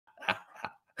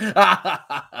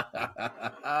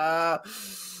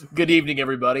Good evening,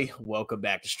 everybody. Welcome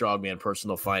back to Strongman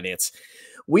Personal Finance.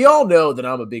 We all know that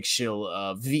I'm a big shill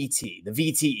of VT, the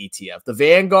VT ETF, the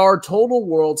Vanguard Total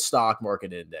World Stock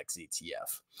Market Index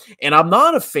ETF. And I'm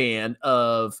not a fan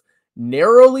of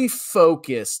narrowly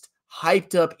focused,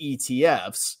 hyped up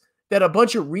ETFs that a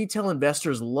bunch of retail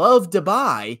investors love to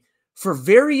buy for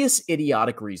various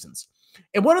idiotic reasons.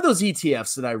 And one of those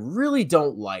ETFs that I really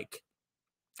don't like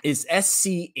is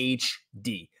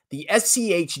SCHD, the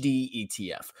SCHD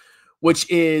ETF, which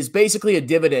is basically a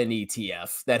dividend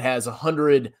ETF that has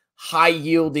 100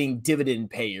 high-yielding dividend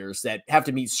payers that have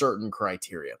to meet certain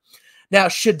criteria. Now,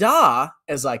 SCHD,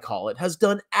 as I call it, has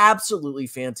done absolutely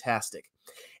fantastic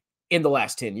in the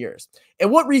last 10 years.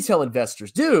 And what retail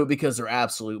investors do, because they're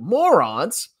absolute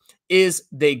morons, is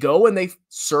they go and they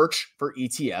search for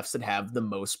ETFs that have the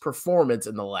most performance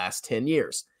in the last 10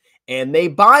 years. And they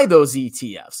buy those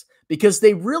ETFs because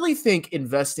they really think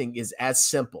investing is as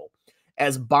simple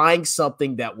as buying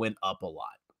something that went up a lot.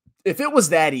 If it was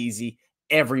that easy,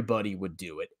 everybody would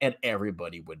do it and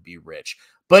everybody would be rich.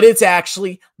 But it's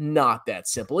actually not that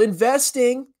simple.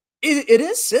 Investing, it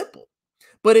is simple,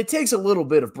 but it takes a little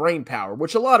bit of brain power,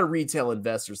 which a lot of retail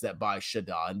investors that buy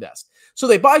SCHD invest. So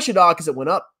they buy SCHD because it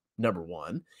went up, number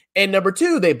one. And number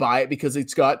two, they buy it because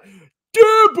it's got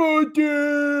dividends.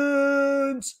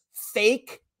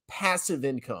 Fake passive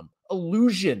income,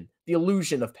 the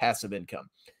illusion of passive income.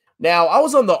 Now, I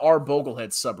was on the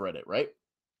Bogleheads subreddit, right?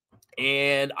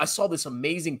 And I saw this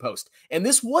amazing post. And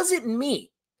this wasn't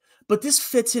me, but this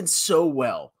fits in so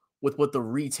well with what the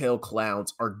retail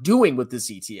clowns are doing with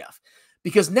this ETF.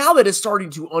 Because now that it's starting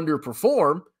to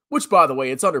underperform, which, by the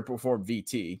way, it's underperformed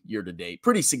VT year to date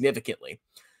pretty significantly,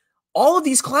 all of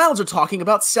these clowns are talking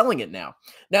about selling it now.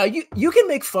 Now, you can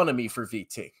make fun of me for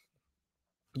VT.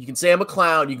 You can say I'm a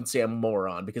clown. You can say I'm a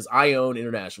moron because I own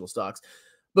international stocks.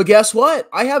 But guess what?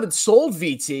 I haven't sold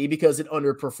VT because it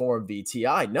underperformed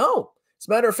VTI. No. As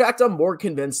a matter of fact, I'm more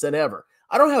convinced than ever.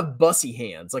 I don't have bussy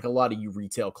hands like a lot of you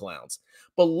retail clowns.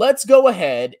 But let's go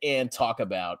ahead and talk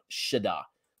about SCHD.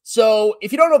 So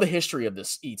if you don't know the history of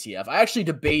this ETF, I actually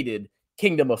debated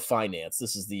Kingdom of Finance.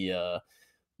 This is the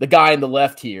guy on the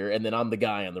left here, and then I'm the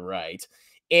guy on the right.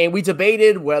 And we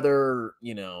debated whether,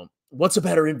 what's a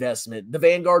better investment, the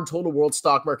Vanguard Total World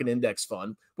Stock Market Index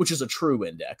Fund, which is a true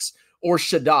index, or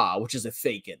SCHD, which is a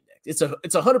fake index. It's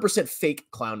a 100% fake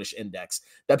clownish index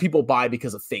that people buy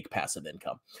because of fake passive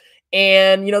income.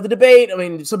 And, the debate,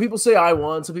 some people say I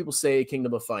won, some people say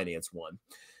Kingdom of Finance won.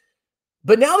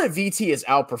 But now that VT has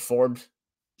outperformed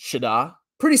SCHD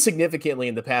pretty significantly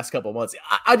in the past couple of months,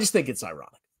 I just think it's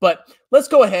ironic. But let's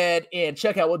go ahead and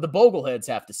check out what the Bogleheads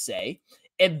have to say.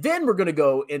 And then we're going to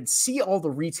go and see all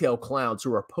the retail clowns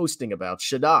who are posting about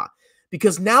SCHD.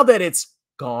 Because now that it's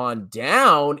gone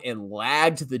down and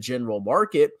lagged the general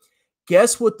market,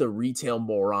 guess what the retail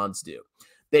morons do?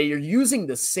 They are using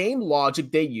the same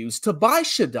logic they used to buy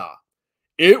SCHD.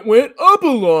 It went up a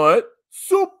lot,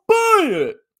 so buy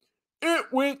it. It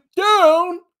went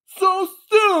down, so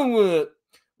sell it.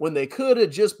 When they could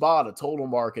have just bought a total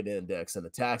market index and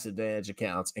a tax advantage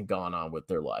accounts and gone on with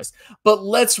their lives. But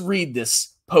let's read this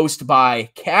post by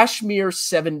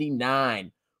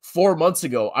Kashmir79 4 months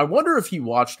ago. I wonder if he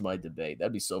watched my debate.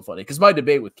 That'd be so funny because my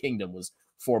debate with Kingdom was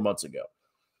 4 months ago.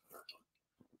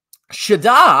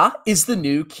 SCHD is the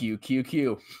new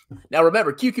QQQ. Now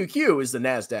remember, QQQ is the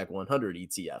NASDAQ 100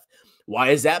 ETF. Why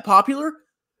is that popular?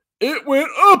 It went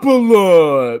up a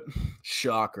lot.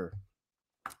 Shocker.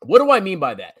 What do I mean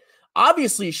by that?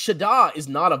 Obviously, SCHD is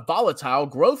not a volatile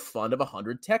growth fund of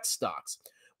 100 tech stocks.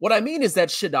 What I mean is that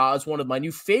SCHD is one of my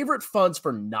new favorite funds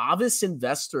for novice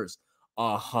investors.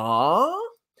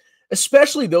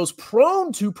 Especially those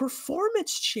prone to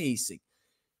performance chasing.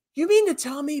 You mean to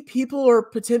tell me people are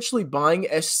potentially buying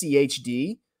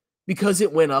SCHD because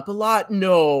it went up a lot?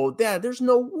 No, there's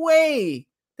no way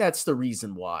that's the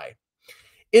reason why.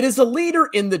 It is a leader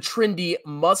in the trendy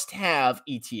must-have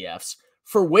ETFs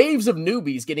for waves of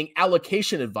newbies getting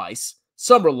allocation advice,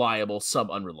 some reliable,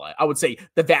 some unreliable. I would say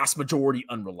the vast majority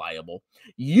unreliable.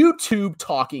 YouTube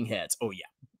talking heads. Oh, yeah.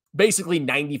 Basically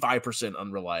 95%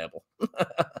 unreliable.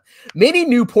 Many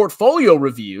new portfolio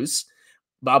reviews,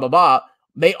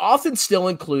 may often still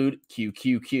include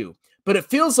QQQ. But it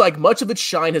feels like much of its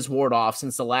shine has worn off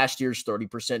since the last year's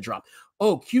 30% drop.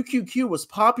 Oh, QQQ was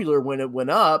popular when it went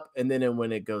up, and then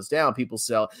when it goes down, people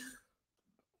sell.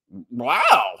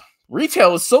 Wow.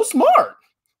 Retail is so smart.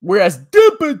 Whereas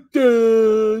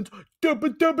dividends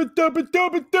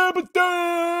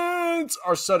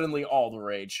are suddenly all the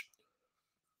rage.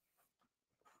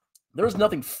 There's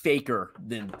nothing faker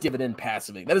than dividend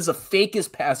passive income. That is the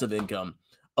fakest passive income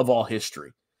of all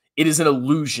history. It is an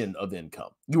illusion of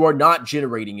income. You are not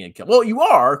generating income. Well, you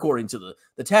are, according to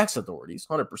the tax authorities,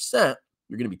 100%.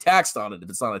 You're going to be taxed on it if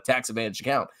it's not a tax advantage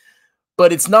account.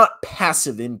 But it's not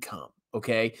passive income,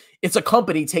 okay? It's a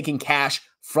company taking cash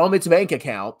from its bank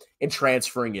account and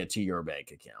transferring it to your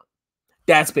bank account.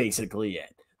 That's basically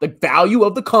it. The value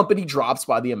of the company drops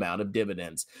by the amount of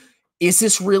dividends. Is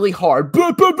this really hard?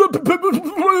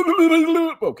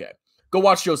 Okay, go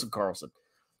watch Joseph Carlson.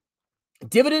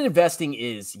 Dividend investing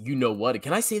is, you know what?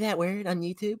 Can I say that word on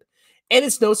YouTube? And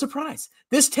it's no surprise.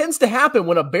 This tends to happen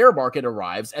when a bear market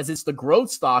arrives, as it's the growth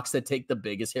stocks that take the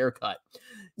biggest haircut.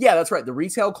 Yeah, that's right. The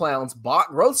retail clowns bought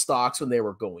growth stocks when they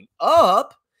were going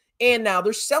up, and now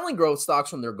they're selling growth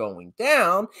stocks when they're going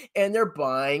down, and they're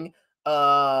buying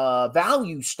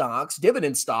value stocks,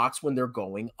 dividend stocks when they're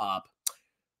going up.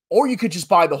 Or you could just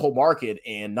buy the whole market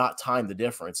and not time the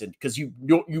difference, and because you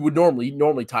would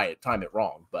normally time it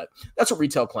wrong. But that's what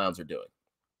retail clowns are doing.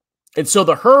 And so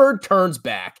the herd turns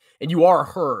back, and you are a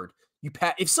herd.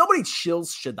 If somebody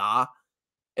chills SCHD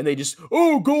and they just,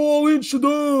 oh, go all in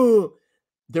SCHD,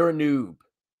 they're a noob,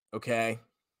 okay?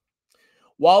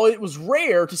 While it was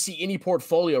rare to see any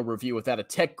portfolio review without a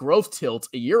tech growth tilt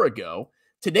a year ago,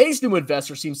 today's new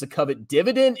investor seems to covet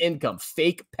dividend income,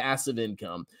 fake passive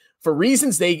income, for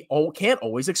reasons they can't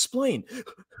always explain.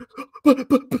 But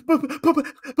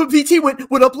VT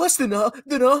went up less than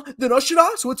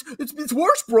SCHD, so it's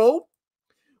worse, bro.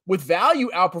 With value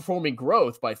outperforming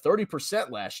growth by 30%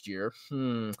 last year,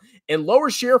 and lower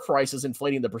share prices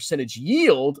inflating the percentage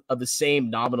yield of the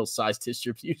same nominal size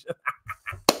distribution.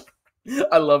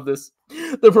 I love this.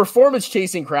 The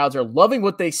performance-chasing crowds are loving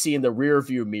what they see in the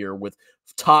rearview mirror with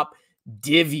top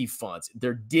divvy funds.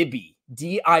 They're DIBB,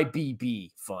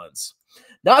 D-I-B-B funds.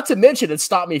 Not to mention, and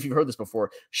stop me if you've heard this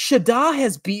before, SCHD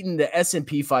has beaten the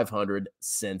S&P 500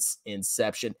 since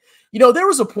inception. You know, there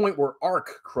was a point where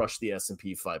ARK crushed the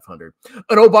S&P 500. And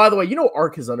oh, by the way, you know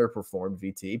ARK has underperformed,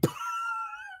 VT.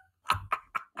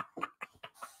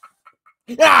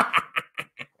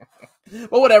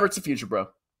 Well, whatever. It's the future, bro.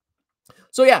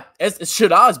 So, yeah,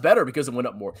 SCHD is better because it went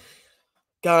up more.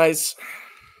 Guys,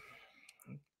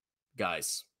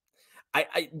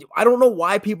 I don't know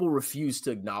why people refuse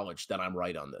to acknowledge that I'm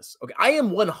right on this. Okay, I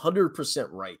am 100%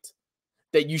 right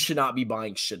that you should not be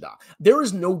buying SCHD. There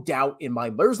is no doubt in my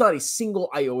mind. There's not a single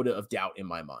iota of doubt in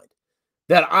my mind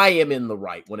that I am in the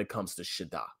right when it comes to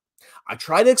SCHD. I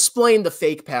try to explain the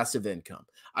fake passive income.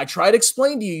 I try to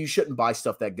explain to you you shouldn't buy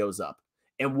stuff that goes up.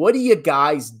 And what do you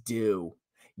guys do?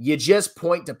 You just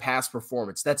point to past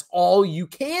performance. That's all you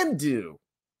can do,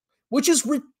 which is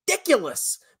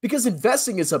ridiculous because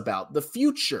investing is about the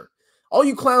future. All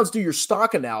you clowns do your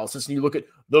stock analysis and you look at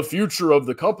the future of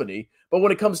the company. But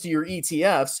when it comes to your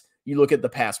ETFs, you look at the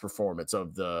past performance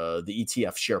of the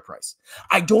ETF share price.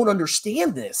 I don't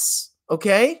understand this,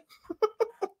 okay?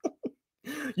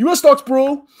 US stocks,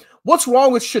 bro. What's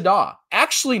wrong with SCHD?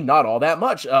 Actually, not all that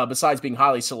much, besides being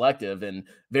highly selective and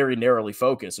very narrowly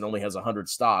focused and only has 100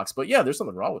 stocks. But yeah, there's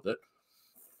something wrong with it.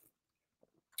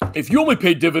 If you only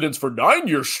pay dividends for 9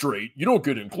 years straight, you don't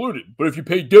get included. But if you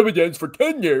pay dividends for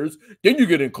 10 years, then you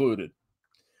get included.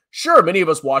 Sure, many of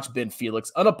us watch Ben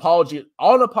Felix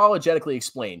unapologetically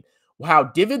explain how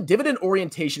dividend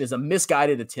orientation is a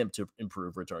misguided attempt to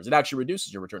improve returns. It actually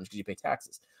reduces your returns because you pay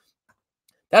taxes.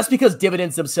 That's because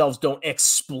dividends themselves don't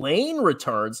explain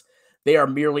returns. They are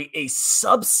merely a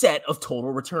subset of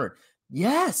total return.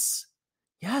 Yes.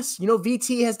 Yes. You know,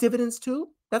 VT has dividends too.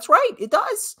 That's right. It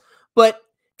does. But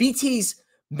VT's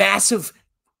massive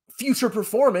future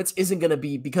performance isn't going to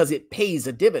be because it pays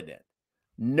a dividend.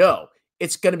 No,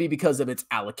 it's going to be because of its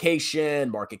allocation,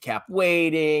 market cap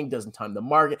weighting, doesn't time the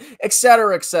market, et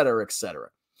cetera, et cetera, et cetera.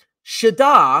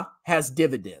 SCHD has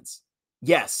dividends.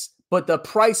 Yes. But the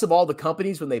price of all the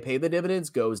companies when they pay the dividends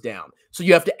goes down. So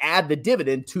you have to add the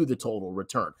dividend to the total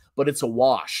return. But it's a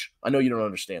wash. I know you don't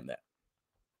understand that.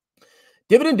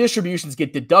 Dividend distributions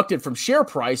get deducted from share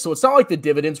price, so it's not like the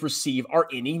dividends received are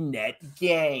any net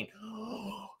gain.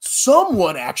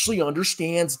 Someone actually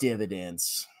understands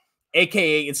dividends.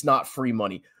 AKA, it's not free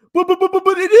money. But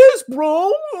it is,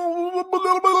 bro.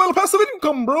 Passive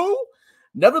income, bro.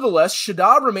 Nevertheless,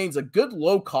 SCHD remains a good,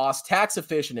 low-cost,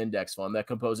 tax-efficient index fund that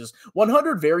composes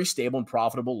 100 very stable and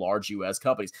profitable large U.S.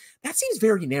 companies. That seems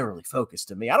very narrowly focused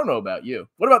to me. I don't know about you.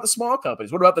 What about the small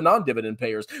companies? What about the non-dividend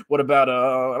payers? What about,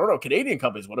 I don't know, Canadian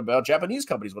companies? What about Japanese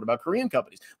companies? What about Korean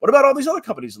companies? What about all these other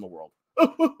companies in the world?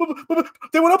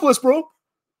 They went up list, bro.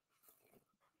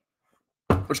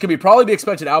 Which can probably be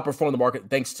expected to outperform the market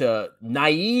thanks to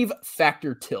naive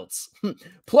factor tilts.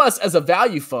 Plus, as a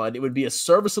value fund, it would be a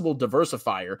serviceable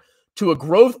diversifier to a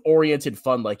growth-oriented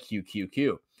fund like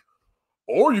QQQ.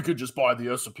 Or you could just buy the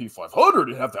S&P 500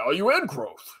 and have value and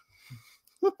growth.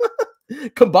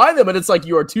 Combine them, and it's like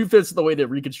you are 2/5 of the way to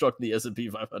reconstruct the S&P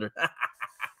 500.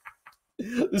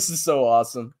 This is so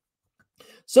awesome.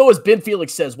 So as Ben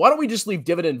Felix says, why don't we just leave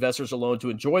dividend investors alone to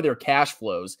enjoy their cash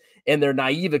flows and their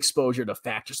naive exposure to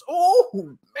factors? Oh,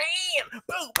 man.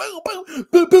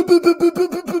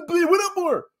 What up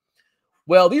more?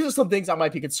 Well, these are some things I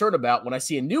might be concerned about when I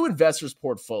see a new investor's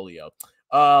portfolio.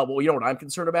 Well, you know what I'm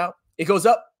concerned about? It goes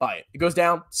up, buy it. It goes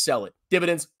down, sell it.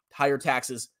 Dividends, higher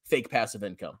taxes, fake passive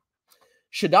income.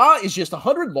 SCHD is just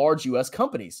 100 large U.S.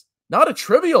 companies. Not a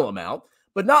trivial amount,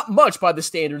 but not much by the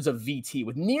standards of VT,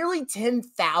 with nearly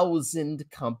 10,000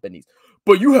 companies.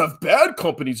 But you have bad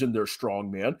companies in there,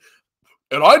 strong man.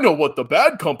 And I know what the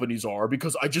bad companies are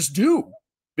because I just do.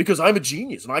 Because I'm a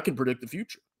genius and I can predict the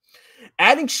future.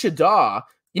 Adding SCHD,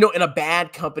 in a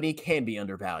bad company can be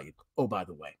undervalued. Oh, by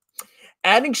the way.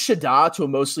 Adding SCHD to a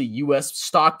mostly U.S.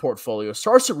 stock portfolio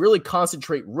starts to really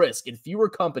concentrate risk in fewer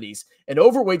companies and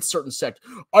overweight certain sectors.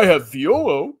 I have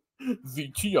VOO,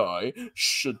 VTI,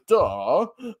 SCHD,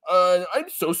 I'm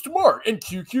so smart, and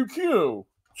QQQ.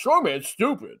 Strongman's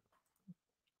stupid.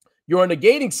 You're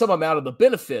negating some amount of the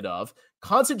benefit of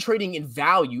concentrating in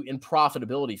value and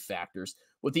profitability factors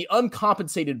with the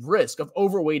uncompensated risk of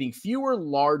overweighting fewer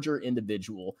larger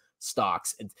individual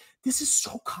stocks. And this is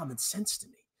so common sense to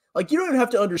me. Like, you don't even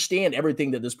have to understand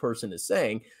everything that this person is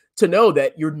saying to know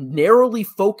that you're narrowly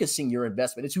focusing your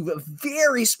investment into a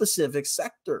very specific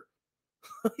sector.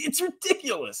 It's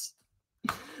ridiculous.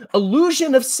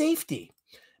 Illusion of safety.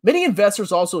 Many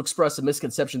investors also express a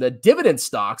misconception that dividend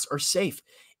stocks are safe.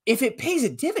 If it pays a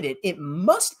dividend, it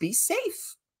must be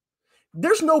safe.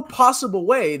 There's no possible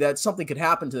way that something could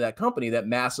happen to that company that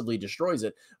massively destroys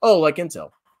it. Oh, like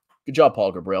Intel. Good job,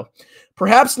 Paul Gabriel.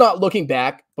 Perhaps not looking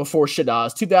back before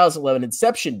SCHD's 2011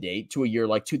 inception date to a year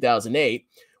like 2008,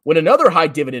 when another high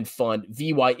dividend fund,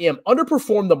 VYM,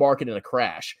 underperformed the market in a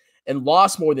crash and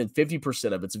lost more than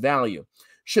 50% of its value.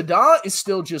 SCHD is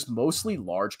still just mostly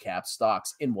large cap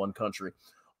stocks in one country.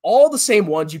 All the same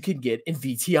ones you can get in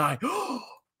VTI.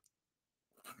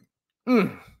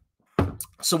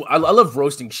 So I love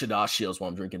roasting SCHD shields while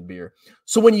I'm drinking beer.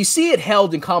 So when you see it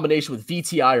held in combination with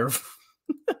VTI or...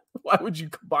 Why would you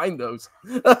combine those?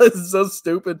 This is so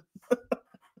stupid.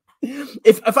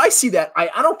 If I see that,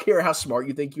 I don't care how smart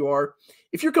you think you are.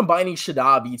 If you're combining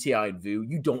SCHD, VTI, and VU,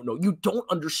 you don't know. You don't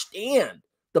understand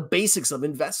the basics of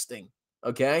investing,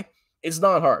 okay? It's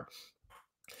not hard.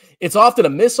 It's often a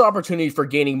missed opportunity for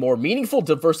gaining more meaningful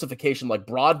diversification like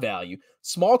broad value,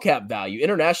 small cap value,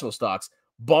 international stocks,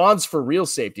 bonds for real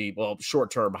safety, well,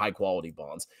 short-term, high-quality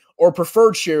bonds, or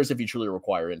preferred shares if you truly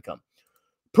require income.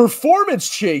 Performance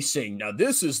chasing. Now,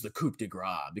 this is the coup de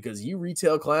grace because you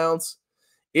retail clowns,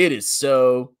 it is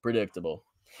so predictable.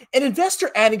 An investor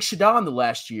adding SCHD in the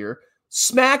last year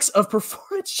smacks of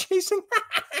performance chasing.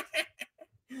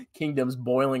 Kingdom's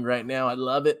boiling right now. I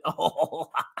love it. Oh.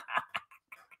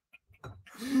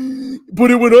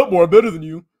 But it went up more. I'm better than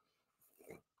you.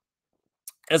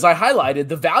 As I highlighted,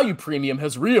 the value premium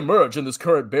has reemerged in this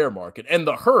current bear market, and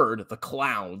the herd, the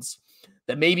clowns,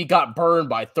 that maybe got burned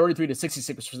by 33 to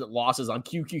 66% losses on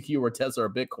QQQ or Tesla or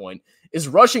Bitcoin is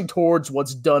rushing towards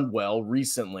what's done well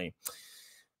recently.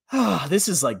 This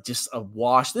is like just a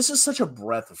wash. This is such a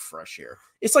breath of fresh air.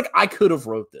 It's like I could have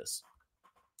wrote this.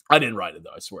 I didn't write it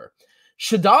though, I swear.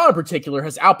 SCHD in particular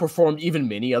has outperformed even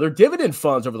many other dividend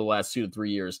funds over the last 2 to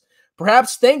 3 years,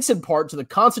 perhaps thanks in part to the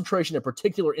concentration of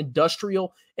particular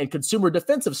industrial and consumer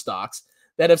defensive stocks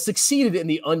that have succeeded in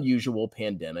the unusual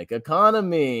pandemic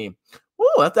economy.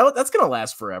 Ooh, that's going to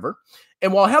last forever.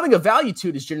 And while having a value to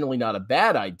it is generally not a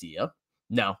bad idea,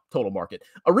 no, total market,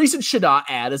 a recent SCHD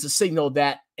ad is a signal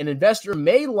that an investor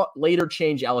may later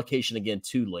change allocation again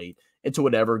too late into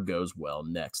whatever goes well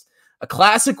next. A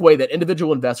classic way that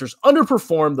individual investors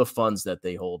underperform the funds that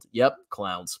they hold. Yep,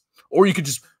 clowns. Or you could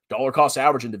just dollar cost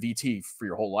average into VT for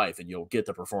your whole life and you'll get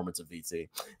the performance of VT.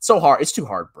 It's so hard. It's too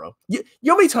hard, bro. You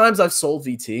know how many times I've sold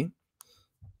VT?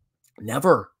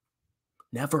 Never.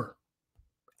 Ever.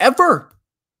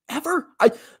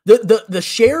 The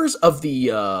shares of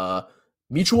the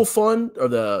mutual fund or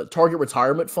the target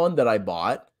retirement fund that I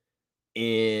bought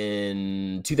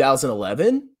in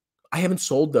 2011, I haven't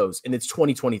sold those, and it's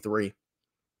 2023.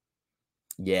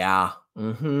 Yeah.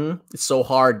 It's so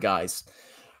hard, guys.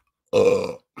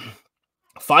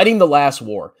 Fighting the last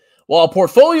war. While a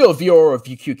portfolio of VO or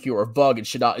VQQ or VUG and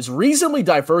SCHD is reasonably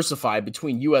diversified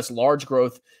between U.S. large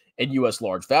growth and U.S.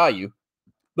 large value,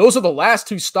 those are the last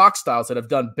two stock styles that have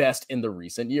done best in the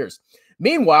recent years.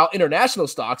 Meanwhile, international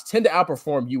stocks tend to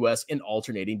outperform U.S. in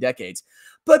alternating decades.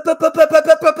 But it went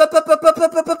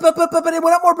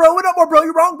up more, bro. Went up more, bro.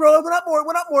 You're wrong, bro.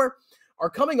 Went up more. Are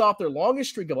coming off their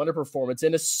longest streak of underperformance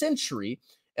in a century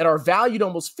and are valued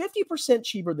almost 50%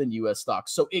 cheaper than U.S.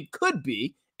 stocks. So it could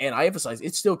be, and I emphasize,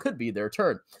 it still could be their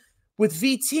turn. With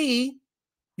VT,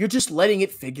 you're just letting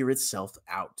it figure itself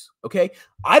out, okay?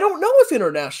 I don't know if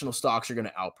international stocks are going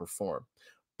to outperform.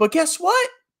 But guess what?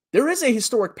 There is a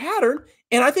historic pattern,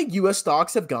 and I think U.S.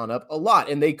 stocks have gone up a lot,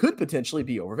 and they could potentially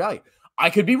be overvalued. I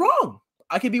could be wrong.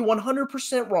 I could be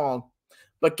 100% wrong.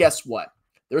 But guess what?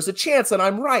 There's a chance that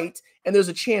I'm right, and there's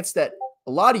a chance that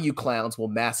a lot of you clowns will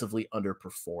massively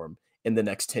underperform in the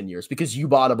next 10 years because you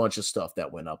bought a bunch of stuff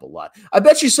that went up a lot. I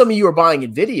bet you some of you are buying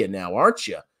NVIDIA now, aren't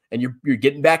you? And you're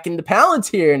getting back into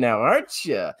Palantir now, aren't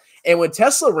you? And when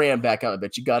Tesla ran back out, I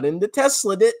bet you got into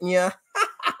Tesla, didn't you?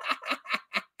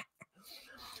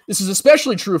 This is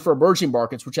especially true for emerging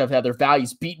markets, which have had their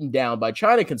values beaten down by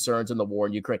China concerns in the war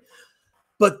in Ukraine.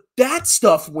 But that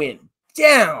stuff went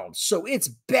down, so it's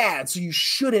bad, so you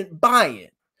shouldn't buy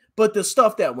it. But the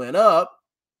stuff that went up,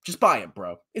 just buy it,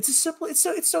 bro. It's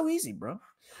so easy, bro.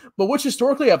 But which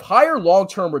historically have higher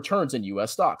long-term returns than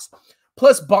U.S. stocks.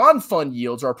 Plus, bond fund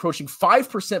yields are approaching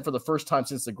 5% for the first time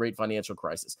since the great financial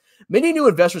crisis. Many new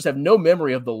investors have no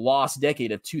memory of the lost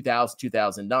decade of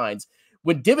 2000-2009s,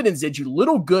 when dividends did you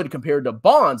little good compared to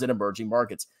bonds in emerging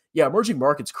markets. Yeah, emerging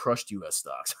markets crushed U.S.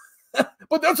 stocks.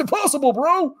 But that's impossible,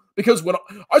 bro, because when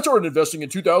I started investing in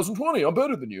 2020, I'm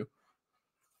better than you.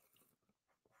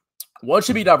 One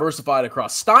should be diversified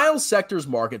across styles, sectors,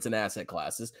 markets, and asset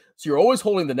classes, so you're always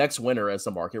holding the next winner as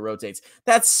the market rotates.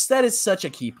 That is such a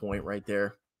key point right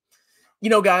there. You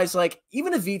know, guys, like,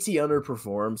 even if VT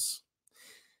underperforms,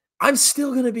 I'm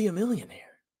still going to be a millionaire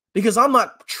because I'm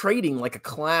not trading like a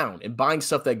clown and buying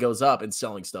stuff that goes up and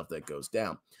selling stuff that goes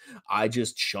down. I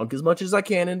just chunk as much as I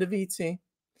can into VT,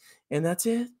 and that's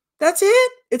it. That's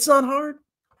it. It's not hard.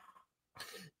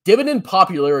 Dividend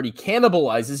popularity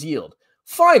cannibalizes yield.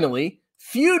 Finally,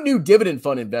 few new dividend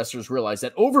fund investors realize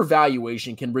that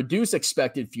overvaluation can reduce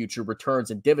expected future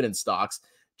returns in dividend stocks,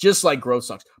 just like growth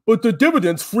stocks. But the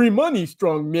dividend's free money,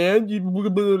 strong man.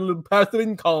 Passive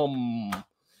income.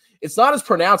 It's not as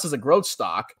pronounced as a growth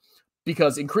stock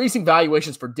because increasing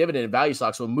valuations for dividend and value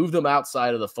stocks will move them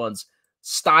outside of the fund's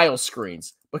style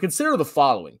screens. But consider the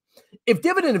following. If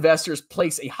dividend investors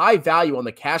place a high value on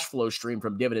the cash flow stream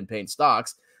from dividend-paying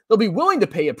stocks, they'll be willing to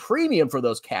pay a premium for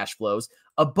those cash flows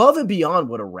above and beyond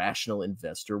what a rational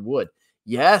investor would.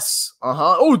 Yes.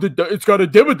 Oh, it's got a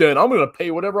dividend. I'm going to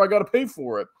pay whatever I got to pay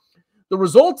for it. The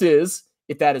result is,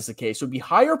 if that is the case, would be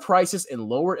higher prices and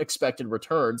lower expected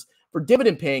returns for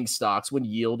dividend-paying stocks when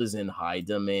yield is in high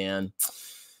demand.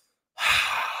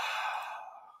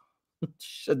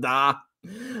 Shada.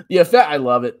 The effect, I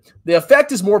love it. The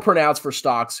effect is more pronounced for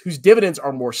stocks whose dividends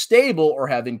are more stable or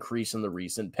have increased in the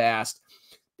recent past.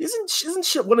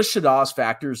 Isn't one of Shada's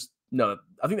factors? No,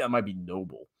 I think that might be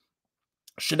Noble.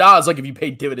 Shada is like if you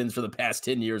pay dividends for the past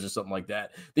 10 years or something like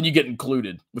that, then you get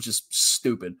included, which is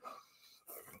stupid.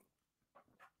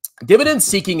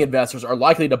 Dividend-seeking investors are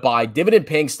likely to buy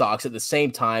dividend-paying stocks at the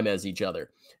same time as each other.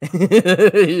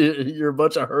 You're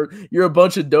a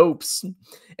bunch of dopes,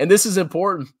 and this is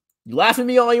important. You laugh at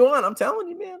me all you want. I'm telling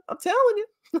you, man. I'm telling you.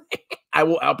 I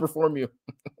will outperform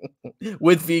you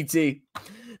with VT.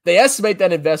 They estimate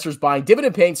that investors buying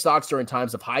dividend-paying stocks during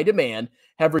times of high demand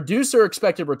have reduced their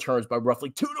expected returns by roughly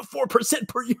 2 to 4%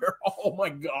 per year. Oh, my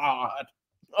God.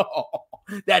 Oh,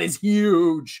 that is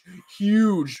huge,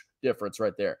 huge difference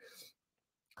right there.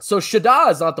 So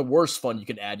Shada is not the worst fund you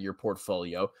can add to your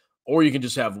portfolio, or you can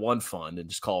just have one fund and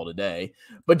just call it a day.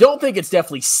 But don't think it's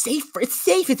definitely safer. It's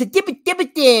safe. It's a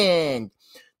dividend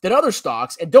than other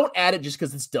stocks, and don't add it just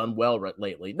because it's done well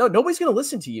lately. No, nobody's going to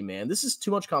listen to you, man. This is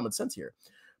too much common sense here.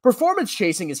 Performance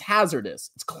chasing is hazardous.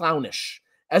 It's clownish,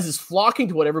 as is flocking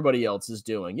to what everybody else is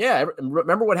doing. Yeah,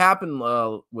 remember what happened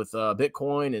with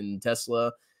Bitcoin and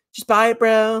Tesla? Just buy it,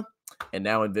 bro. And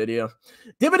now NVIDIA.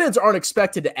 Dividends aren't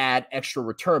expected to add extra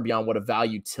return beyond what a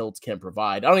value tilt can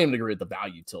provide. I don't even agree with the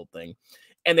value tilt thing.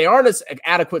 And they aren't an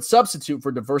adequate substitute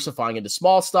for diversifying into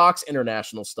small stocks,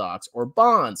 international stocks, or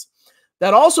bonds.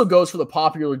 That also goes for the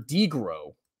popular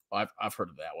DGRO. I've heard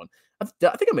of that one. I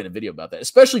think I made a video about that,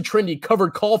 especially trendy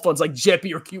covered call funds like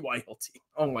JEPI or QYLT.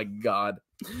 Oh my God.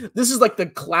 This is like the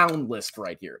clown list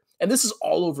right here. And this is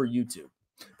all over YouTube.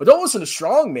 But don't listen to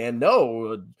Strong, man.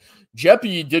 No,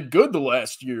 JEPI did good the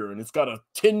last year, and it's got a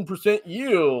 10%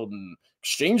 yield and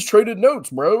exchange-traded notes,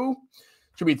 bro.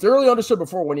 Should be thoroughly understood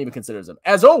before one even considers them.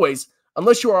 As always,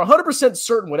 Unless you are 100%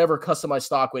 certain whatever customized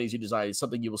stock weightings you design is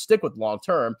something you will stick with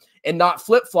long-term and not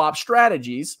flip-flop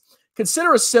strategies,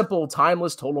 consider a simple,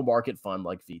 timeless total market fund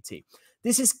like VT.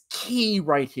 This is key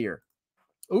right here.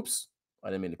 Oops, I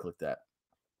didn't mean to click that.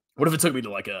 What if it took me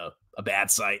to like a bad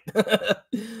site?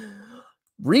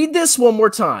 Read this one more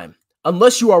time.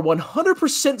 Unless you are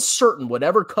 100% certain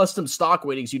whatever custom stock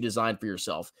weightings you design for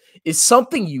yourself is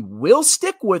something you will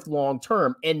stick with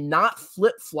long-term and not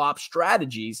flip-flop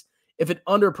strategies. If it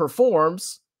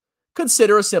underperforms,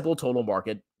 consider a simple total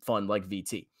market fund like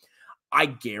VT. I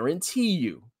guarantee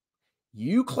you,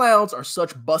 you clowns are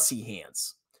such bussy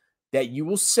hands that you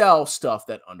will sell stuff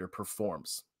that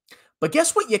underperforms. But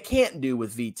guess what you can't do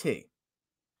with VT?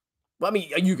 Well, I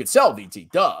mean, you could sell VT,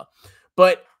 duh.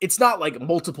 But it's not like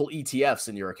multiple ETFs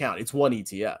in your account. It's one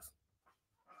ETF.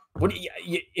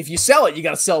 If you sell it, you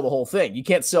got to sell the whole thing. You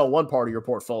can't sell one part of your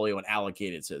portfolio and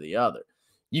allocate it to the other.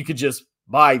 You could just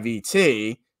buy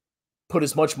VT, put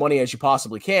as much money as you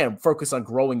possibly can, focus on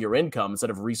growing your income instead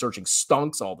of researching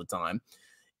stunks all the time,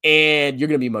 and you're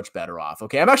going to be much better off.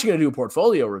 Okay, I'm actually going to do a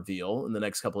portfolio reveal in the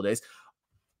next couple of days.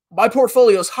 My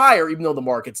portfolio is higher even though the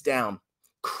market's down.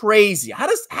 Crazy. How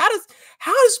did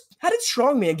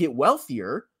strongman get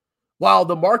wealthier while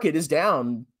the market is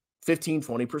down 15,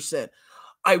 20%?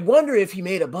 I wonder if he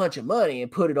made a bunch of money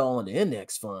and put it all into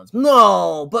index funds.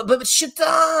 No, but shit.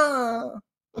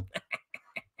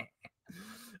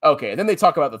 Okay, then they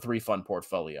talk about the 3-fund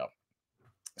portfolio.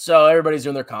 So everybody's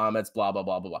doing their comments, blah, blah,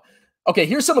 blah, blah, blah. Okay,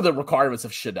 here's some of the requirements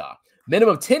of SCHD.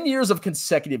 Minimum 10 years of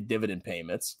consecutive dividend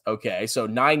payments. Okay, so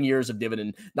 9.5 years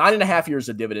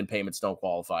of dividend payments don't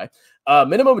qualify.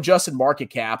 Minimum adjusted market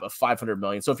cap of 500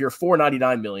 million. So if you're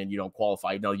 499 million, you don't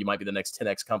qualify. No, you might be the next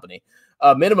 10x company.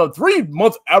 Minimum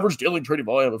 3-month average daily trading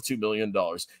volume of $2 million.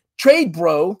 Trade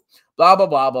bro, blah, blah,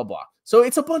 blah, blah, blah. So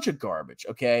it's a bunch of garbage,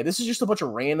 okay? This is just a bunch of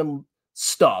random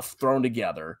stuff thrown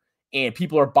together, and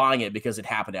people are buying it because it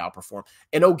happened to outperform.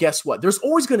 And oh, guess what? There's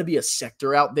always going to be a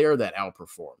sector out there that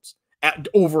outperforms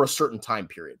over a certain time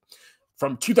period.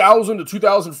 From 2000 to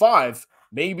 2005,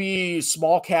 maybe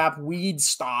small cap weed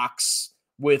stocks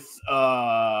with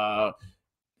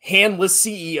handless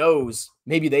CEOs,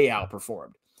 maybe they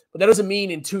outperformed. But that doesn't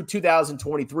mean in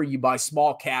 2023 you buy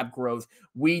small cap growth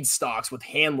weed stocks with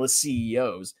handless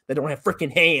CEOs that don't have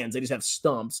freaking hands. They just have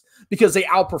stumps because they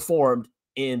outperformed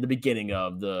in the beginning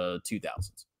of the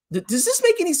 2000s. Does this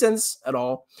make any sense at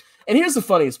all? And here's the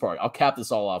funniest part. I'll cap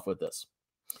this all off with this.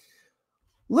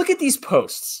 Look at these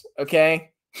posts,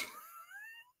 okay?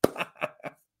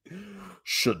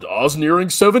 SCHD's nearing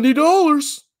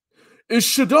 $70. Is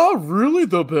SCHD really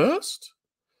the best?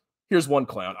 Here's one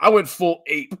clown. I went full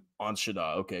ape on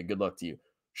SCHD. Okay, good luck to you.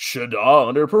 SCHD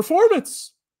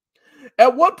underperformance.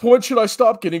 At what point should I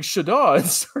stop getting SCHD and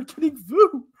start getting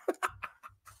VOO?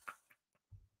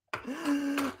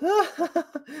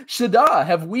 SCHD,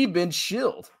 have we been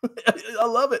shilled? I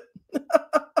love it.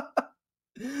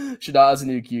 SCHD's a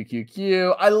new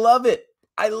QQQ. I love it.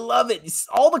 I love it.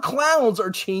 All the clowns are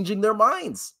changing their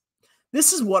minds.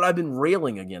 This is what I've been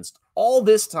railing against all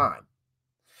this time.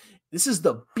 This is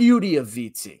the beauty of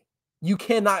VT. You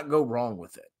cannot go wrong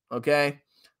with it, okay?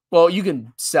 Well, you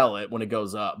can sell it when it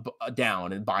goes up,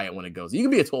 down, and buy it when it goes. You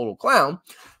can be a total clown,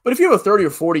 but if you have a 30 or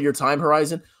 40-year time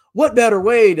horizon, what better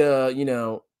way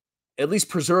to, at least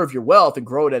preserve your wealth and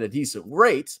grow it at a decent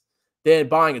rate than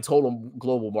buying a total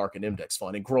global market index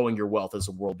fund and growing your wealth as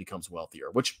the world becomes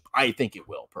wealthier, which I think it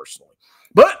will personally.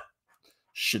 But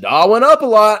SCHD went up a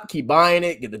lot. Keep buying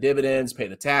it, get the dividends, pay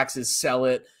the taxes, sell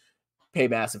it, pay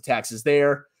massive taxes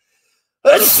there.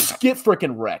 Get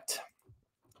freaking wrecked.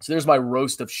 So there's my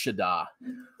roast of SCHD.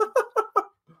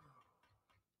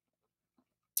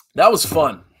 That was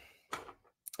fun.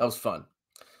 That was fun.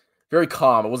 Very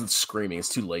calm. I wasn't screaming. It's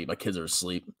too late. My kids are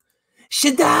asleep.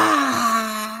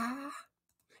 SCHD.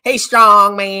 Hey,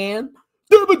 strong man.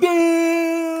 Dividends.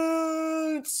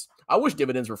 I wish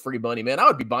dividends were free money, man. I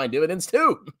would be buying dividends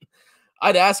too.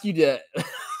 I'd ask you to.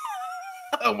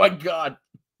 Oh my God.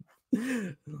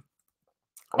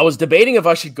 I was debating if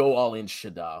I should go all in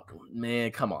SCHD. Man,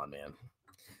 come on, man.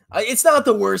 It's not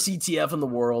the worst ETF in the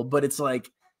world, but it's like,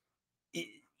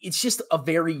 it's just a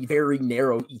very, very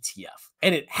narrow ETF,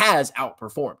 and it has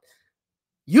outperformed.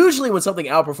 Usually when something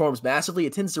outperforms massively,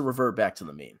 it tends to revert back to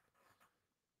the mean.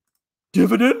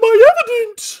 Dividend my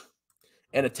evident.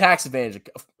 And a tax advantage.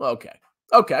 Okay.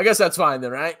 Okay, I guess that's fine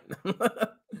then, right?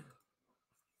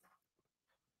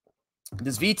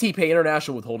 Does VT pay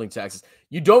international withholding taxes?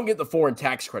 You don't get the foreign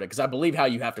tax credit because I believe how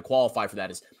you have to qualify for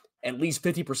that is at least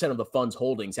 50% of the fund's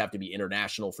holdings have to be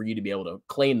international for you to be able to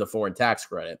claim the foreign tax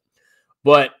credit.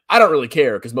 But I don't really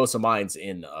care because most of mine's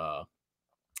in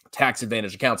tax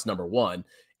advantage accounts, number one.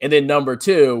 And then number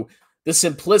two, the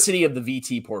simplicity of the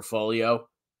VT portfolio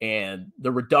and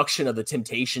the reduction of the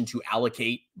temptation to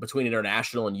allocate between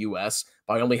international and US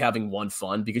by only having one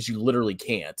fund, because you literally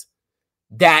can't.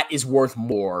 That is worth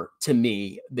more to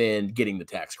me than getting the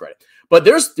tax credit. But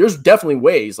there's definitely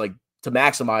ways like to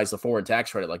maximize the foreign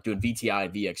tax credit, like doing VTI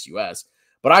and VXUS.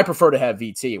 But I prefer to have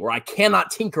VT where I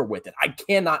cannot tinker with it. I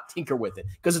cannot tinker with it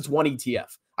because it's one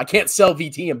ETF. I can't sell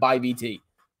VT and buy VT.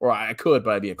 Or I could,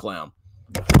 but I'd be a clown.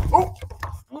 Oh,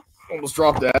 almost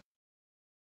dropped that.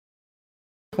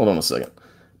 Hold on a second.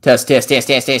 Test. Okay,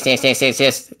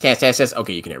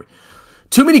 you can hear me.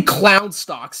 Too many clown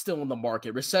stocks still in the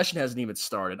market. Recession hasn't even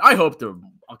started. I hope the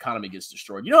economy gets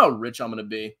destroyed. You know how rich I'm going to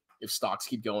be if stocks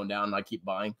keep going down and I keep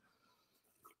buying?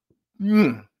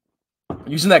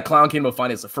 Using that clown kingdom of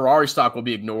finance, the Ferrari stock will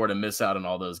be ignored and miss out on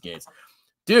all those gains.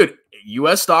 Dude,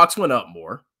 U.S. stocks went up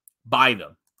more. Buy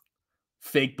them.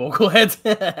 Fake Bogleheads.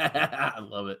 I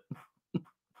love it.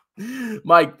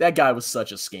 Mike, that guy was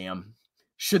such a scam.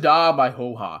 SCHD, my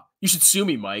ho-ha. You should sue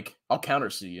me, Mike. I'll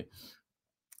counter-sue you.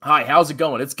 Hi, how's it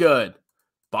going? It's good.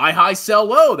 Buy high, sell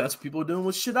low. That's what people are doing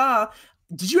with SCHD.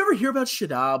 Did you ever hear about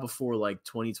SCHD before, like,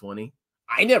 2020?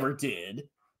 I never did.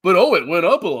 But, it went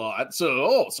up a lot.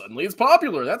 So, suddenly it's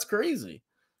popular. That's crazy.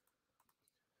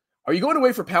 Are you going to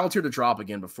wait for Palantir to drop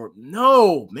again before?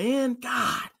 No, man.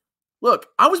 God. Look,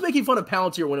 I was making fun of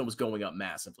Palantir when it was going up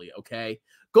massively, okay?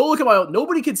 Go look at my own.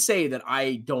 Nobody could say that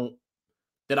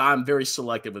I'm very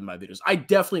selective with my videos. I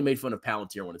definitely made fun of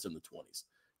Palantir when it's in the 20s.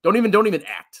 Don't even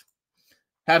act.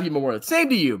 Happy Memorial. Same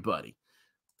to you, buddy.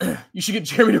 You should get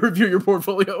Jeremy to review your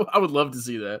portfolio. I would love to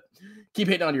see that. Keep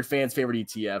hating on your fans' favorite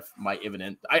ETF, my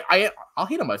evident. I'll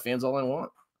hate on my fans all I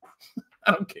want.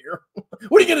 I don't care.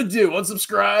 What are you going to do?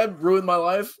 Unsubscribe? Ruin my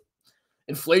life?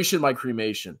 Inflation, my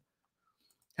cremation.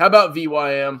 How about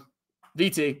VYM?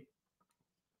 VT.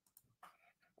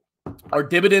 Are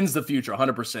dividends the future?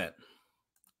 100%.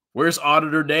 Where's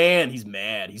Auditor Dan? He's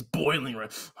mad. He's boiling.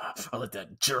 I let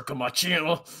that jerk on my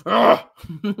channel.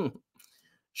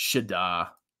 SCHD.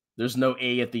 There's no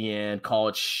A at the end. Call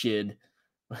it SHID.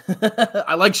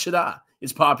 I like SCHD.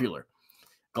 It's popular.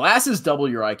 Glasses double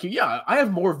your IQ. Yeah, I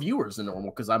have more viewers than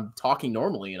normal because I'm talking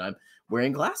normally and I'm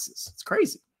wearing glasses. It's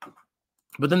crazy.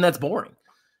 But then that's boring.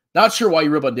 Not sure why you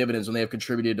rip on dividends when they have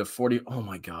contributed to 40. Oh,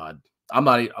 my God. I'm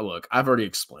not. Look, I've already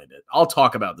explained it. I'll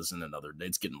talk about this in another day.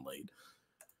 It's getting late.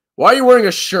 Why are you wearing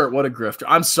a shirt? What a grifter.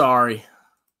 I'm sorry.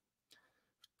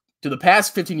 To the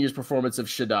past 15 years performance of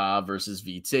SCHD versus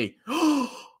VT. Oh,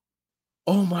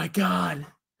 my God.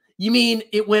 You mean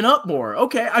it went up more?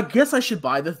 Okay, I guess I should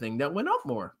buy the thing that went up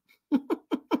more.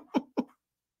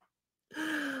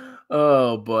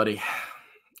 Oh, buddy.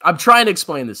 I'm trying to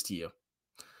explain this to you.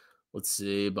 Let's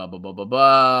see. All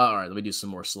right, let me do some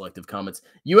more selective comments.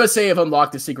 USA have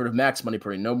unlocked the secret of max money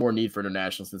printing. No more need for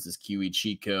international since this QE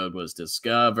cheat code was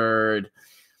discovered.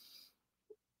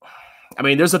 I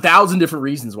mean, there's 1,000 different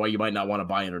reasons why you might not want to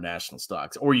buy international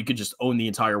stocks, or you could just own the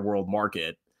entire world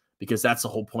market because that's the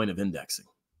whole point of indexing.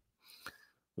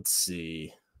 Let's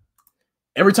see.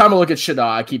 Every time I look at SCHD,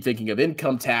 I keep thinking of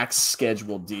income tax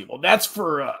Schedule D. Well, that's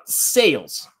for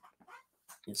sales.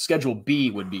 Schedule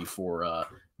B would be for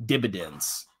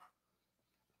dividends.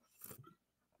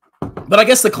 But I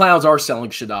guess the clowns are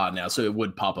selling SCHD now, so it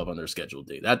would pop up on their Schedule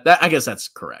D. That I guess that's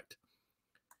correct.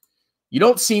 You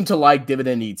don't seem to like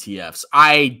dividend ETFs.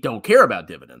 I don't care about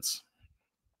dividends.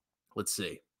 Let's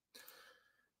see.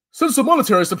 Since the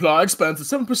monetary supply expands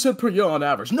at 7% per year on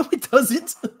average. No, it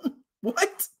doesn't.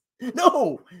 What?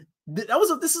 No.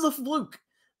 This is a fluke.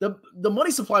 The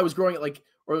money supply was growing at like,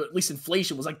 or at least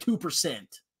inflation was like 2%.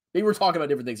 They were talking about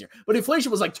different things here. But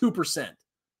inflation was like 2%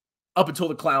 up until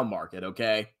the clown market,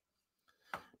 okay?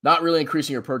 Not really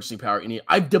increasing your purchasing power.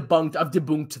 I've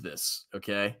debunked this,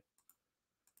 okay?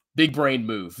 Big brain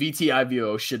move.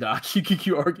 VTIVO, SCHD,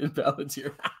 QQQ, Argan,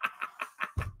 Palantir.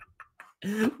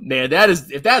 Man,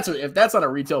 if that's on a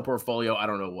retail portfolio, I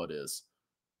don't know what is.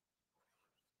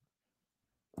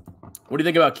 What do you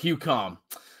think about QCOM?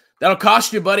 That'll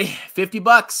cost you, buddy,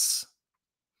 $50.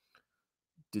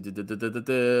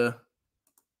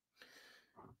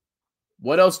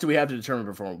 What else do we have to determine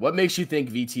performance? What makes you think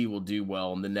VT will do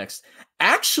well in the next?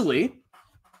 Actually,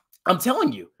 I'm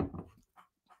telling you,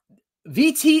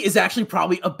 VT is actually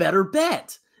probably a better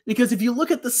bet because if you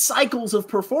look at the cycles of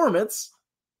performance,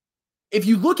 if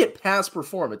you look at past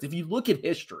performance, if you look at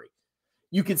history,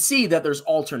 you can see that there's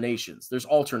alternations. There's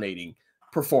alternating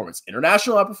performance.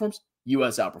 International outperforms,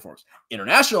 U.S. outperforms.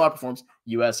 International outperforms,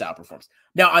 U.S. outperforms.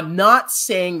 Now, I'm not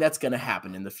saying that's going to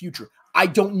happen in the future. I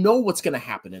don't know what's going to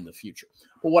happen in the future.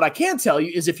 But what I can tell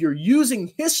you is if you're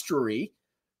using history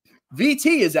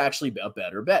VT is actually a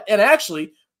better bet. And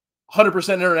actually,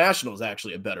 100% international is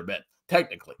actually a better bet,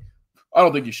 technically. I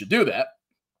don't think you should do that.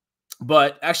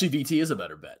 But actually, VT is a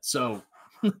better bet. So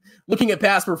looking at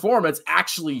past performance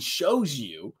actually shows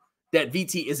you that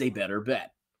VT is a better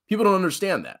bet. People don't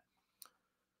understand that.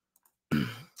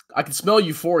 I can smell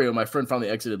euphoria. My friend finally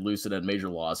exited Lucid at major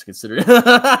loss. Consider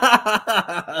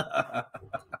I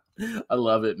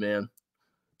love it, man.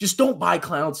 Just don't buy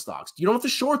clown stocks. You don't have to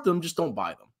short them. Just don't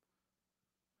buy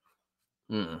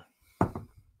them.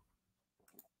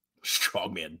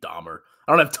 Strongman Dahmer.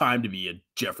 I don't have time to be a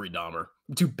Jeffrey Dahmer.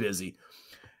 I'm too busy.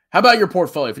 How about your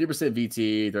portfolio? 50%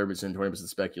 VT, 30%, 20%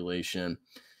 speculation.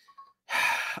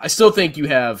 I still think you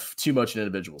have too much in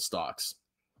individual stocks,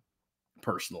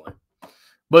 personally.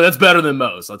 But that's better than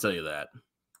most, I'll tell you that.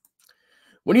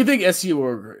 When do you think SCU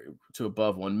will to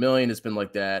above 1 million? It's been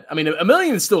like that. I mean, 1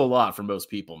 million is still a lot for most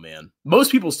people, man.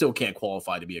 Most people still can't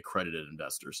qualify to be accredited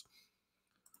investors.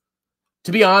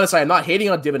 To be honest, I am not hating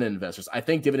on dividend investors. I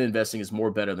think dividend investing is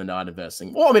more better than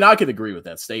non-investing. Well, I mean, I could agree with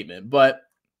that statement, but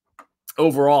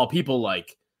overall, people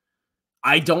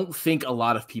I don't think a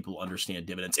lot of people understand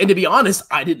dividends. And to be honest,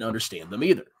 I didn't understand them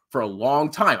either. For a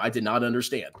long time, I did not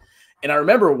understand. And I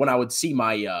remember when I would see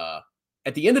my,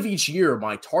 at the end of each year,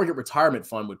 my target retirement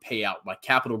fund would pay out my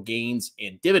capital gains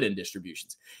and dividend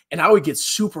distributions. And I would get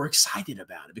super excited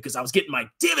about it because I was getting my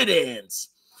dividends.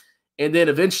 And then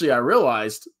eventually I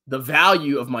realized the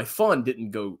value of my fund didn't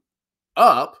go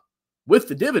up with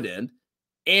the dividend,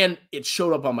 and it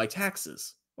showed up on my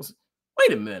taxes. I was like,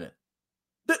 wait a minute.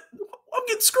 I'm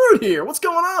getting screwed here. What's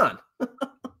going on?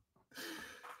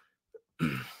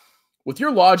 With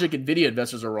your logic, NVIDIA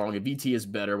investors are wrong. And VT is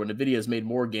better when NVIDIA has made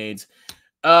more gains.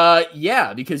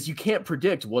 Yeah, because you can't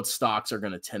predict what stocks are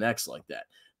going to 10x like that.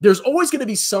 There's always going to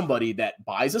be somebody that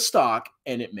buys a stock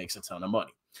and it makes a ton of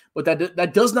money. But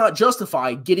that does not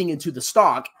justify getting into the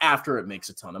stock after it makes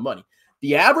a ton of money.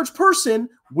 The average person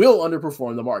will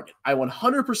underperform the market. I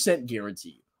 100%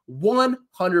 guarantee you.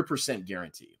 100%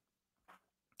 guarantee you.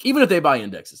 Even if they buy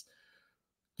indexes.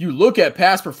 You look at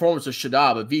past performance of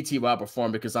SCHD, but VT will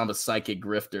outperform because I'm a psychic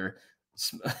grifter.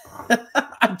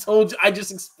 I told you, I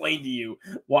just explained to you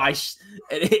why.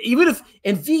 Even if,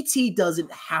 and VT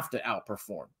doesn't have to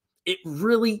outperform. It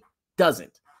really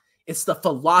doesn't. It's the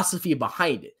philosophy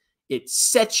behind it. It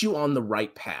sets you on the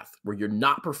right path where you're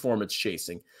not performance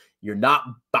chasing. You're not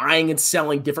buying and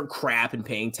selling different crap and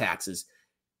paying taxes.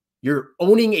 You're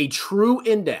owning a true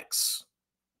index.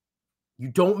 You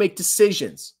don't make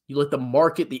decisions. You let the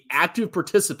market, the active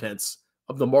participants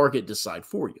of the market decide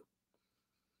for you.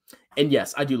 And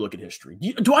yes, I do look at history.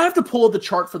 Do I have to pull up the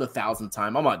chart for the 1,000th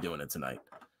time? I'm not doing it tonight.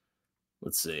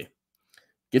 Let's see.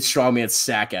 Get Strongman's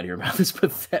sack out of your mouth. It's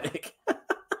pathetic.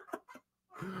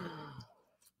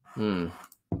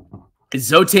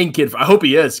 Is Zotane Kid? I hope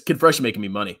he is. Kid Fresh making me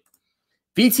money.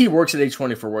 VT works at age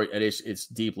 24. At age, it's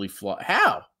deeply flawed.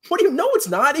 How? What do you know? It's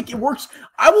not. It works.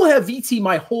 I will have VT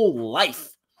my whole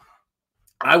life.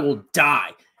 I will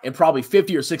die, and probably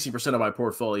 50 or 60% of my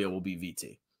portfolio will be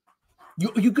VT.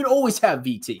 You could always have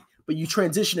VT, but you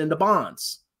transition into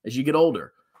bonds as you get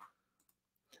older.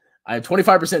 I have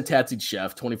 25% tattooed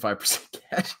chef, 25%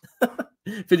 cash,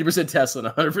 50%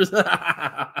 Tesla, and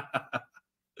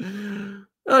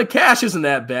 100%. Cash isn't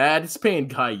that bad. It's paying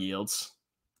high yields.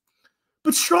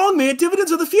 But Strongman,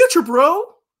 dividends are the future, bro.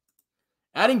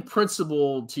 Adding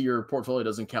principal to your portfolio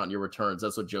doesn't count in your returns.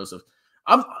 That's what Joseph.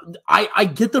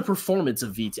 I get the performance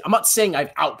of VT. I'm not saying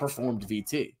I've outperformed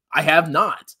VT. I have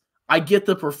not. I get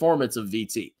the performance of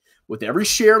VT. With every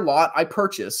share lot I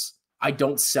purchase, I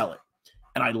don't sell it.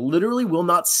 And I literally will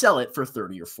not sell it for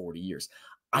 30 or 40 years.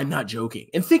 I'm not joking.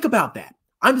 And think about that.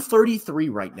 I'm 33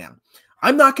 right now.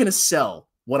 I'm not going to sell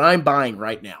what I'm buying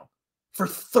right now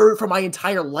for my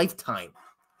entire lifetime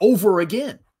over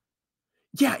again.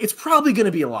 Yeah, it's probably going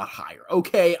to be a lot higher.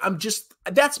 Okay,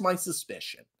 that's my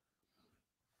suspicion.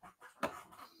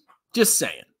 Just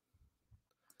saying.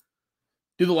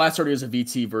 Do the last 30 years of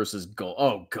VT versus gold.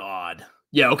 Oh, God.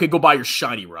 Yeah, okay, go buy your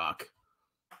shiny rock.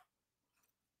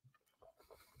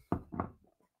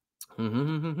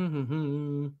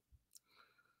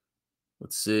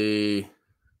 Let's see.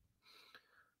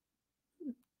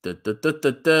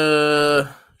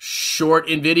 Short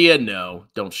NVIDIA? No,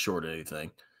 don't short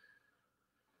anything.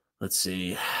 Let's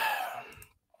see.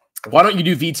 Why don't you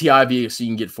do VTIV so you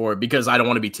can get forward? Because I don't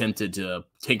want to be tempted to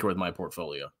tinker with my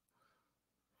portfolio.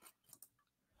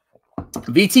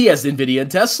 VT has NVIDIA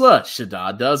and Tesla.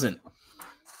 SCHD doesn't.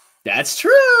 That's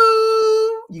true.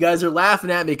 You guys are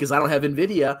laughing at me because I don't have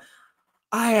NVIDIA.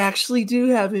 I actually do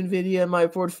have NVIDIA in my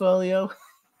portfolio.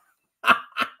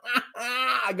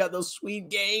 I got those sweet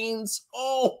gains.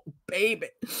 Oh, baby.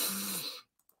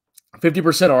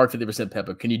 50% ARK, 50%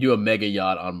 Peppa. Can you do a mega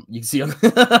yacht on? You can see on.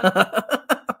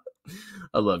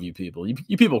 I love you people.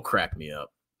 You people crack me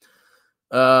up.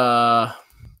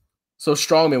 So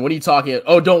Strongman, what are you talking about?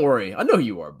 Oh, don't worry. I know who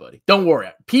you are, buddy. Don't worry.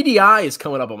 PDI is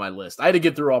coming up on my list. I had to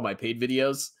get through all my paid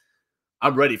videos.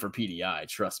 I'm ready for PDI.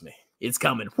 Trust me. It's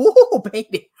coming. Whoa,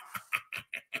 baby.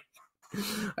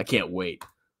 I can't wait.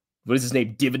 What is his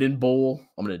name? Dividend Bowl.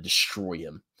 I'm going to destroy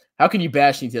him. How can you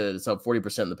bash ETF that's up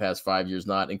 40% in the past 5 years,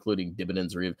 not including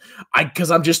dividends or even?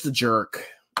 Because I'm just a jerk.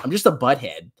 I'm just a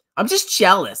butthead. I'm just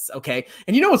jealous, okay?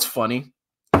 And you know what's funny?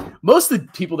 Most of the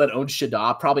people that own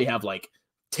SCHD probably have like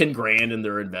 10 grand in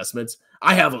their investments.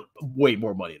 I have way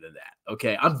more money than that,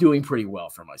 okay? I'm doing pretty well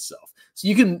for myself. So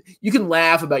you can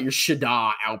laugh about your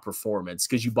SCHD outperformance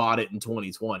because you bought it in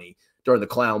 2020 during the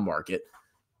clown market.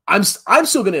 I'm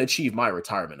still going to achieve my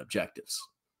retirement objectives.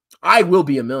 I will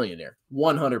be a millionaire,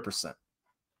 100%.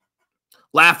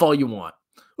 Laugh all you want.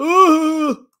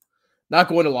 Not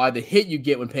going to lie, the hit you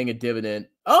get when paying a dividend.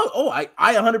 I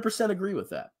 100% agree with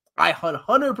that. I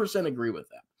 100% agree with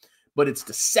that. But it's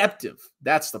deceptive.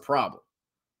 That's the problem.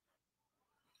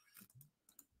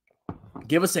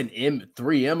 Give us an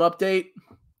M3M update.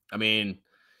 I mean,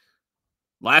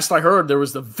 last I heard, there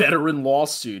was the veteran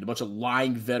lawsuit, a bunch of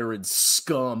lying veteran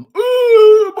scum.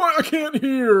 I can't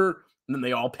hear. And then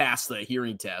they all passed the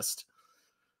hearing test.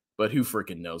 But who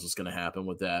freaking knows what's going to happen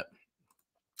with that?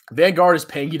 Vanguard is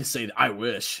paying you to say that. I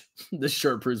wish. This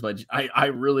shirt proves my... I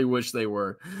really wish they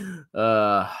were.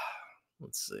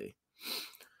 Let's see.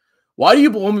 Why do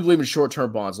you only believe in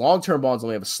short-term bonds? Long-term bonds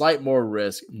only have a slight more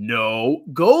risk. No.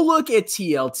 Go look at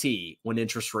TLT when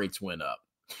interest rates went up.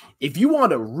 If you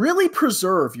want to really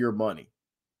preserve your money,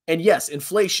 and yes,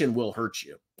 inflation will hurt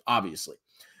you, obviously.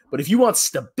 But if you want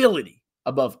stability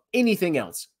above anything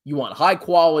else, you want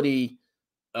high-quality,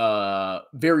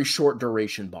 very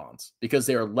short-duration bonds because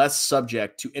they are less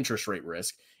subject to interest rate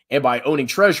risk. And by owning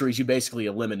treasuries, you basically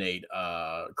eliminate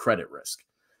credit risk.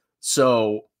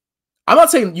 So I'm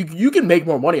not saying you can make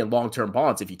more money in long-term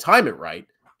bonds if you time it right.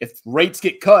 If rates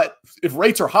get cut, if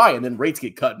rates are high and then rates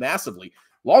get cut massively,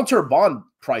 long-term bond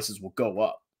prices will go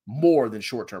up more than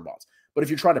short-term bonds. But if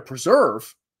you're trying to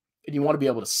preserve and you want to be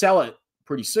able to sell it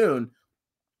pretty soon,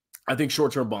 I think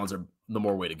short-term bonds are the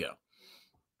more way to go.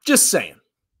 Just saying.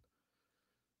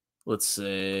 Let's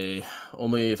say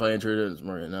only if I entered it.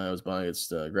 And I was buying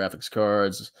its graphics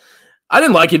cards. I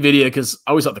didn't like NVIDIA because I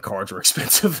always thought the cards were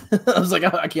expensive. I was like,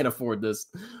 I can't afford this.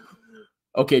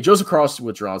 Okay, Joseph Cross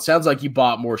withdrawn. Sounds like you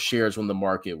bought more shares when the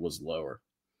market was lower.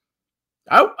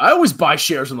 I always buy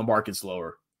shares when the market's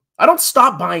lower. I don't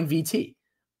stop buying VT.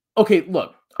 Okay,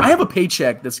 look, I have a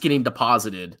paycheck that's getting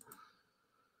deposited.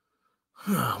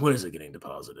 When is it getting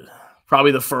deposited?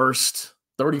 Probably the 1st,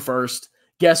 31st.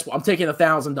 Guess what? I'm taking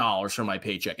 $1,000 from my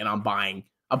paycheck and I'm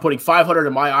putting $500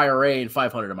 in my IRA and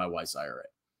 $500 in my wife's IRA.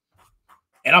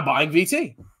 And I'm buying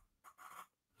VT.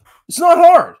 It's not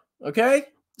hard, okay?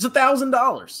 It's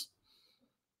 $1,000.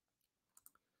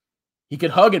 He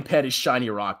could hug and pet his shiny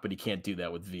rock, but he can't do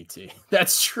that with VT.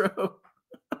 That's true.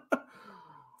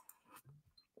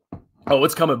 Oh,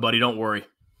 it's coming, buddy. Don't worry.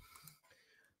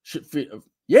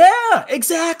 Yeah,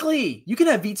 exactly. You can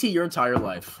have VT your entire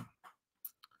life.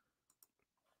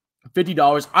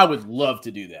 $50. I would love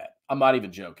to do that. I'm not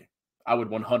even joking. I would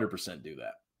 100% do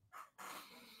that.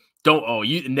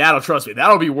 And that'll, trust me,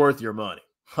 that'll be worth your money.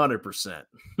 100%.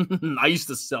 I used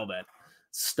to sell that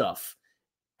stuff.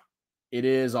 It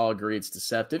is. I'll agree. It's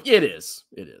deceptive. It is.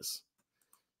 It is.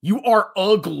 You are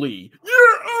ugly.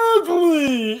 You're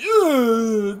ugly.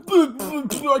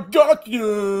 I got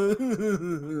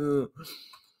you.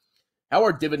 How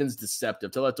are dividends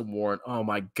deceptive? Tell that to Warren. Oh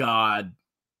my God.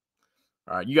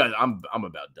 All right, you guys, I'm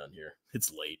about done here.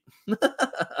 It's late.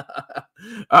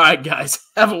 All right, guys,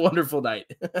 have a wonderful night.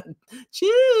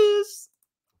 Cheers.